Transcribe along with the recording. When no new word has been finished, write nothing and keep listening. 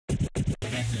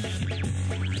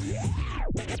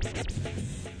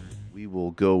We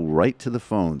will go right to the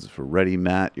phones if we're ready,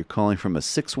 Matt. You're calling from a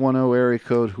 610 area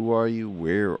code. Who are you?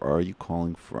 Where are you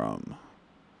calling from?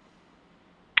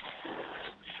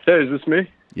 Hey, is this me?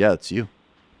 Yeah, it's you.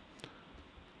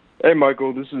 Hey,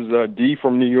 Michael, this is D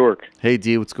from New York. Hey,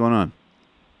 D, what's going on?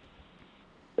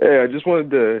 Hey, I just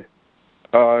wanted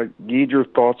to gauge your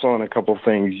thoughts on a couple of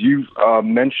things. You've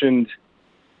mentioned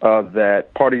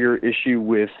that part of your issue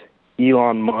with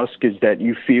Elon Musk is that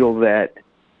you feel that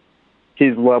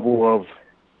his level of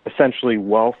essentially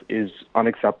wealth is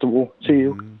unacceptable to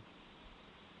you.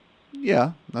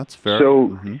 Yeah, that's fair.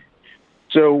 So,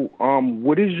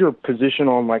 what is your position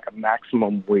on like a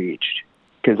maximum wage?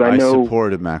 Because I know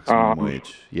support a maximum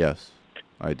wage. Yes,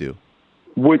 I do.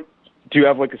 What do you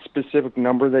have like a specific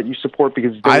number that you support?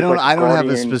 Because I don't have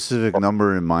a specific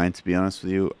number in mind, to be honest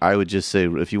with you. I would just say,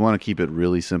 if you want to keep it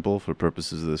really simple for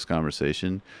purposes of this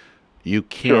conversation, you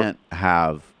can't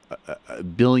have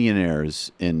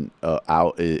billionaires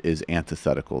is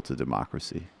antithetical to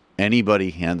democracy. Anybody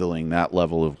handling that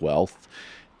level of wealth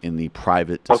in the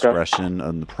private discretion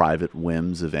and the private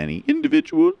whims of any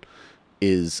individual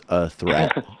is a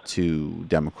threat to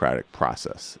democratic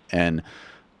process. And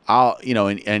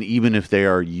and even if they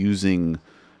are using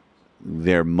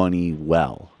their money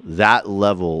well, that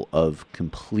level of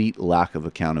complete lack of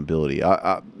accountability.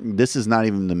 This is not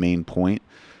even the main point,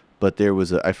 but there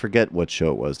was I forget what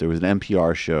show it was. There was an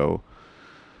NPR show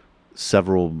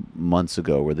several months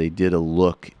ago where they did a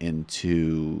look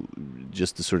into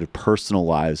just the sort of personal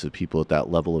lives of people at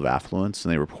that level of affluence,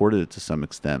 and they reported it to some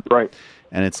extent. Right.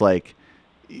 And it's like,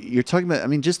 you're talking about, I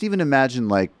mean, just even imagine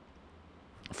like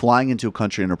flying into a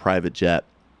country in a private jet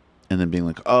and then being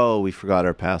like, oh, we forgot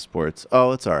our passports.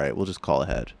 Oh, it's all right. We'll just call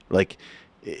ahead. Like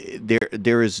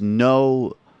there is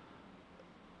no,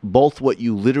 both what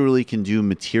you literally can do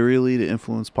materially to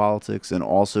influence politics and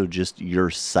also just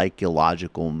your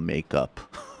psychological makeup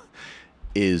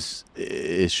it's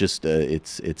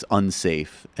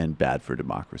unsafe and bad for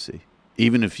democracy.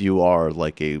 Even if you are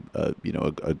like a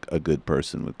good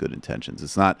person with good intentions,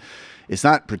 it's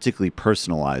not particularly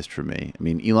personalized for me. I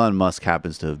mean, Elon Musk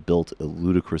happens to have built a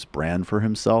ludicrous brand for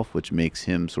himself, which makes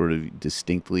him sort of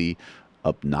distinctly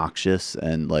obnoxious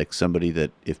and like somebody that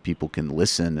if people can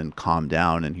listen and calm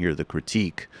down and hear the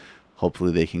critique,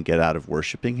 hopefully they can get out of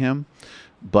worshiping him.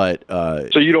 But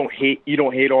so you don't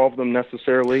hate all of them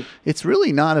necessarily. It's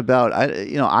really not about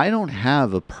I don't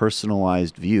have a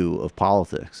personalized view of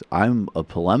politics. I'm a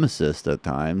polemicist at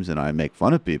times, and I make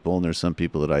fun of people. And there's some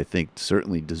people that I think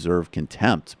certainly deserve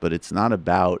contempt. But it's not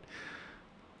about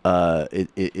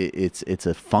it's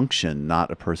a function, not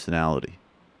a personality.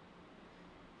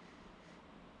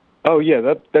 Oh, yeah,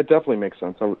 that definitely makes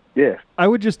sense. I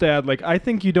would just add, like, I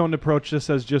think you don't approach this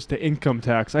as just an income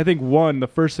tax. I think, the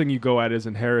first thing you go at is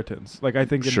inheritance. Like, I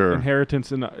think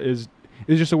inheritance is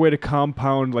just a way to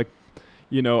compound, like,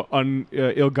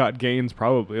 ill-got gains,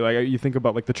 probably. Like, you think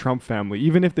about, like, the Trump family.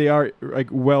 Even if they are, like,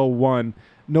 well-won,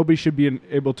 nobody should be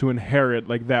able to inherit,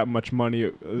 like, that much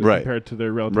money compared to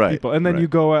their relative people. And then you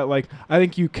go at, like, I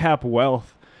think you cap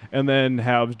wealth and then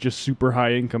have just super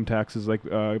high income taxes, like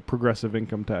progressive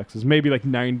income taxes, maybe like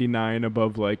 99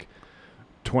 above like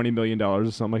 $20 million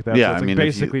or something like that. Yeah, so it's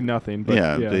basically nothing.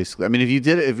 But basically. I mean,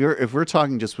 if we're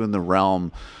talking just within the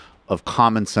realm of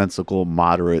commonsensical,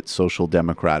 moderate, social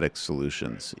democratic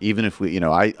solutions, even if we,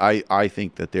 I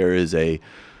think that there is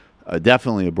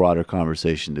definitely a broader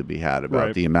conversation to be had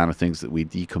about the amount of things that we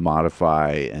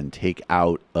decommodify and take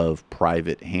out of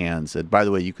private hands. And by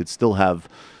the way, you could still have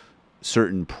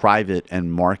certain private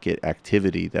and market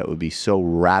activity that would be so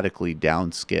radically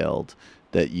downscaled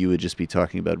that you would just be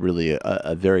talking about really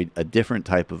a different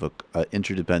type of a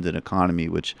interdependent economy,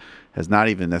 which has not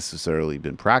even necessarily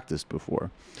been practiced before.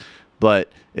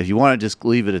 But if you want to just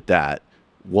leave it at that,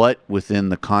 what within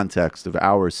the context of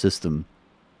our system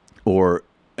or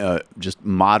just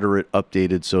moderate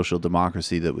updated social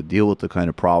democracy that would deal with the kind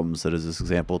of problems that, as this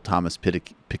example Thomas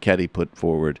Piketty put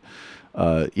forward,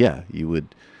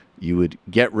 you would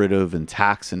get rid of and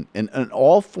tax and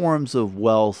all forms of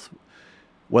wealth,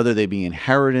 whether they be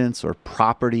inheritance or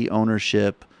property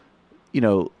ownership,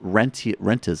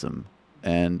 rentism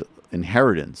and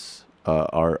inheritance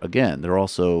are, again, they're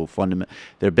also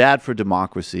they're bad for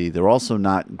democracy. They're also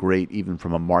not great even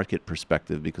from a market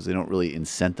perspective because they don't really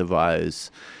incentivize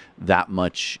that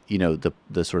much,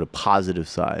 the sort of positive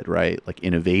side, right? Like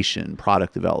innovation,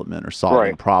 product development, or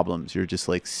solving problems. You're just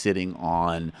like sitting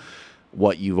on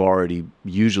what you've already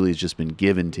usually has just been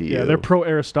given to you. Yeah, they're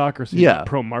pro-aristocracy, not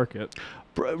pro-market.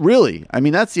 Really. I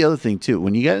mean, that's the other thing, too.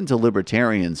 When you get into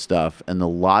libertarian stuff and the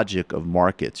logic of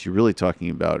markets, you're really talking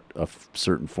about a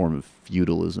certain form of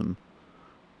feudalism.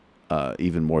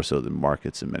 even more so than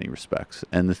markets in many respects.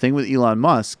 And the thing with Elon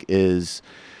Musk is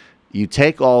you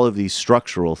take all of these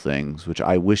structural things, which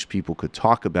I wish people could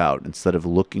talk about instead of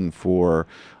looking for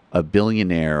a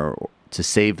billionaire to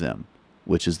save them,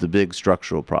 which is the big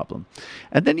structural problem.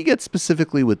 And then you get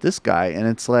specifically with this guy, and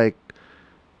it's like,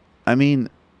 I mean,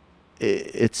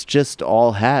 it's just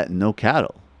all hat and no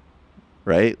cattle,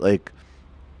 right? Like,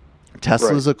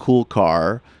 Tesla's a cool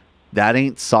car. That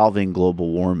ain't solving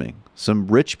global warming. Some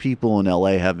rich people in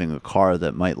LA having a car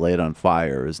that might light on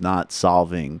fire is not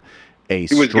solving a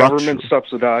structure. It was government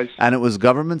subsidized. And it was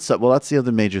government well, that's the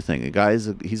other major thing. The guy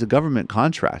he's a government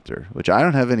contractor, which I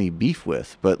don't have any beef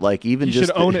with, but like even you just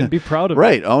should own it and be proud of it.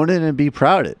 Right, own it and be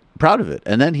proud of it.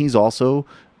 And then he's also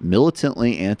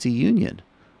militantly anti-union.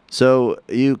 So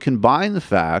you combine the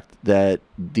fact that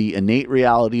the innate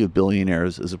reality of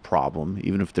billionaires is a problem,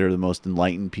 even if they're the most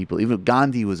enlightened people. Even if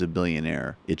Gandhi was a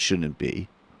billionaire, it shouldn't be,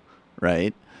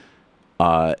 right?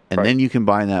 Then you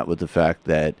combine that with the fact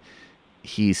that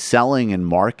he's selling and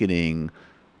marketing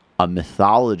a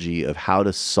mythology of how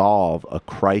to solve a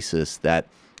crisis that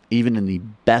even in the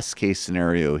best case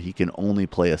scenario, he can only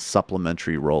play a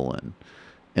supplementary role in,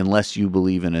 unless you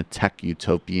believe in a tech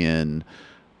utopian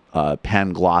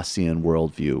Panglossian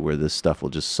worldview where this stuff will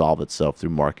just solve itself through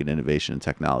market innovation and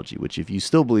technology, which if you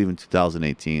still believe in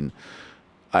 2018,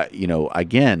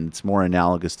 again, it's more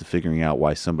analogous to figuring out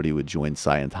why somebody would join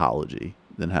Scientology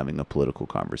than having a political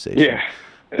conversation. Yeah.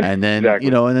 And then, exactly.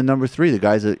 And then number three, the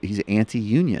guy's he's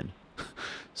anti-union.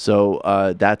 So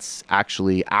that's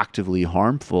actually actively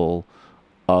harmful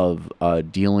of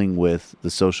dealing with the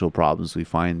social problems we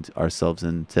find ourselves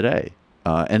in today.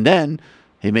 And then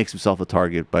he makes himself a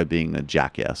target by being a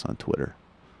jackass on Twitter.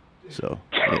 So,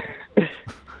 yeah.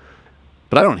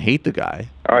 But I don't hate the guy.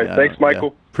 All right, thanks, Michael.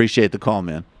 Yeah. Appreciate the call,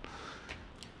 man.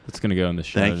 That's going to go in the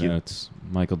show notes.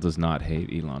 Michael does not hate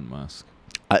Elon Musk.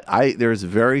 There's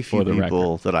very few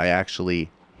people that I actually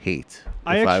hate.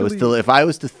 If I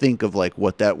was to think of like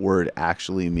what that word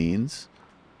actually means,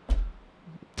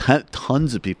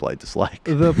 tons of people I dislike.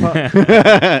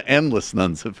 Endless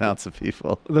amounts of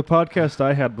people. The podcast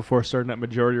I had before starting at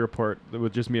Majority Report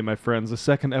with just me and my friends, the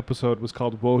second episode was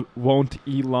called Won't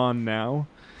Elon Now?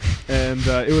 And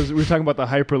we were talking about the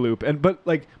Hyperloop. But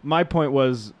like my point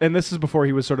was, and this is before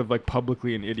he was sort of like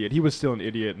publicly an idiot. He was still an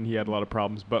idiot and he had a lot of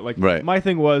problems. But like my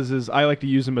thing is I like to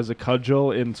use him as a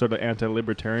cudgel in sort of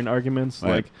anti-libertarian arguments.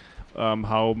 Right. Like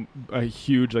how a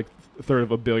huge like third of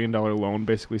 $1 billion loan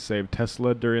basically saved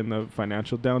Tesla during the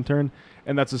financial downturn,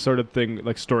 and that's the sort of thing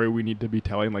like story we need to be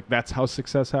telling. Like that's how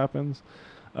success happens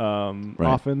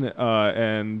often.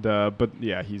 But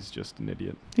yeah, he's just an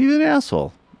idiot. He's an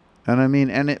asshole, and I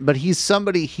mean, but he's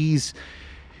somebody. He's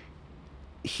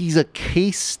a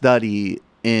case study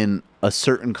in a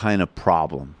certain kind of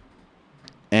problem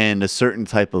and a certain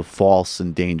type of false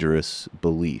and dangerous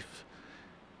belief.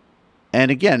 And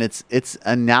again, it's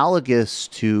analogous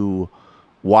to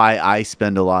why I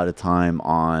spend a lot of time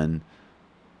on,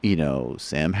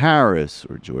 Sam Harris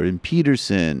or Jordan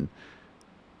Peterson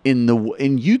in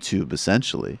YouTube,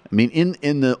 essentially. I mean,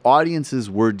 in the audiences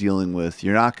we're dealing with,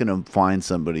 you're not going to find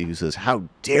somebody who says, "How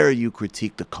dare you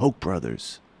critique the Koch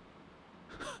brothers?"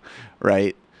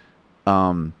 Right?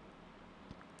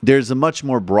 There's a much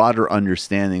more broader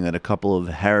understanding that a couple of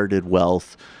inherited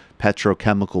wealth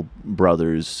petrochemical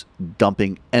brothers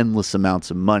dumping endless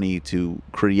amounts of money to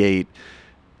create,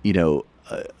 and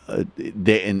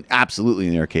absolutely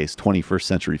in their case, 21st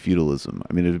century feudalism.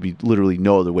 I mean, it would be literally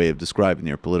no other way of describing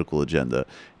their political agenda.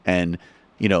 And,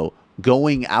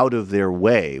 going out of their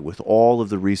way with all of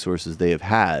the resources they have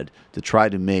had to try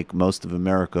to make most of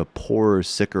America poorer,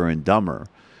 sicker, and dumber.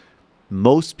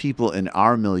 Most people in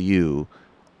our milieu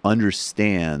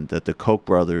understand that the Koch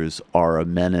brothers are a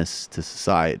menace to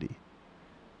society.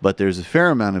 But there's a fair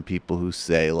amount of people who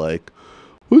say, like,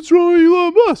 what's wrong with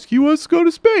Elon Musk? He wants to go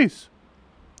to space.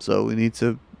 So we need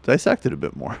to dissect it a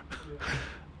bit more.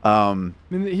 I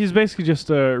mean, he's basically just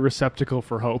a receptacle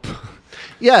for hope.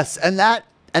 Yes, and that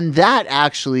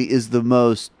actually is the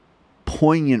most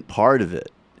poignant part of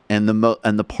it. And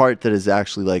the part that is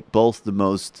actually like both the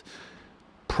most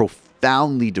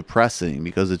profoundly depressing,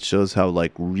 because it shows how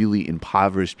like really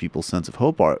impoverished people's sense of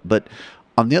hope are. But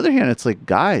on the other hand, it's like,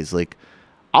 guys, like,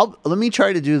 let me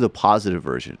try to do the positive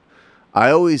version.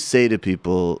 I always say to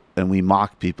people, and we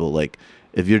mock people, like,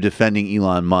 if you're defending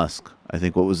Elon Musk, I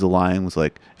think what was the line was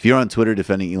like, if you're on Twitter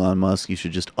defending Elon Musk, you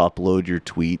should just upload your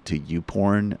tweet to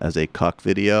YouPorn as a cuck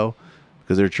video,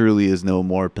 because there truly is no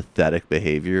more pathetic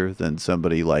behavior than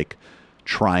somebody like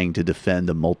trying to defend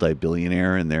a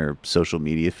multi-billionaire in their social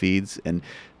media feeds. And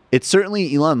it's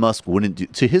certainly Elon Musk wouldn't do,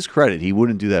 to his credit, he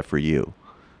wouldn't do that for you.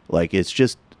 Like, it's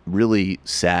just really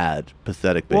sad,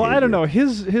 pathetic behavior. Well, I don't know.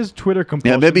 His Twitter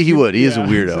compulsion. Yeah, maybe he would. He is a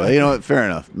weirdo. Exactly. You know what? Fair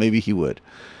enough. Maybe he would.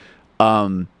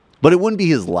 But it wouldn't be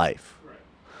his life. Right.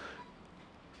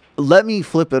 Let me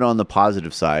flip it on the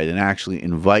positive side and actually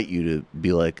invite you to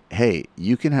be like, hey,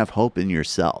 you can have hope in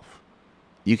yourself.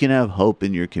 You can have hope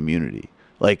in your community.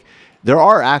 Like, there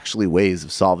are actually ways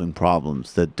of solving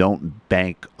problems that don't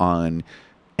bank on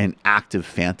an active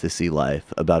fantasy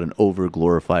life about an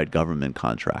over-glorified government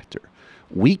contractor.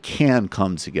 We can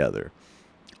come together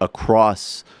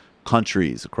across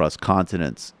countries, across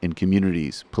continents, in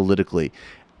communities, politically,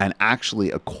 and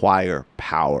actually acquire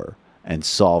power and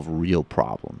solve real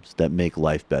problems that make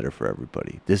life better for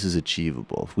everybody. This is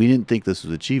achievable. If we didn't think this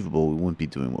was achievable, we wouldn't be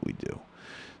doing what we do.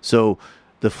 So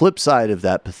the flip side of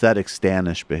that pathetic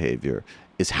Stanish behavior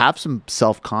is have some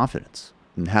self-confidence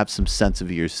and have some sense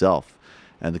of yourself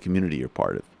and the community you're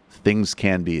part of. Things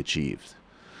can be achieved.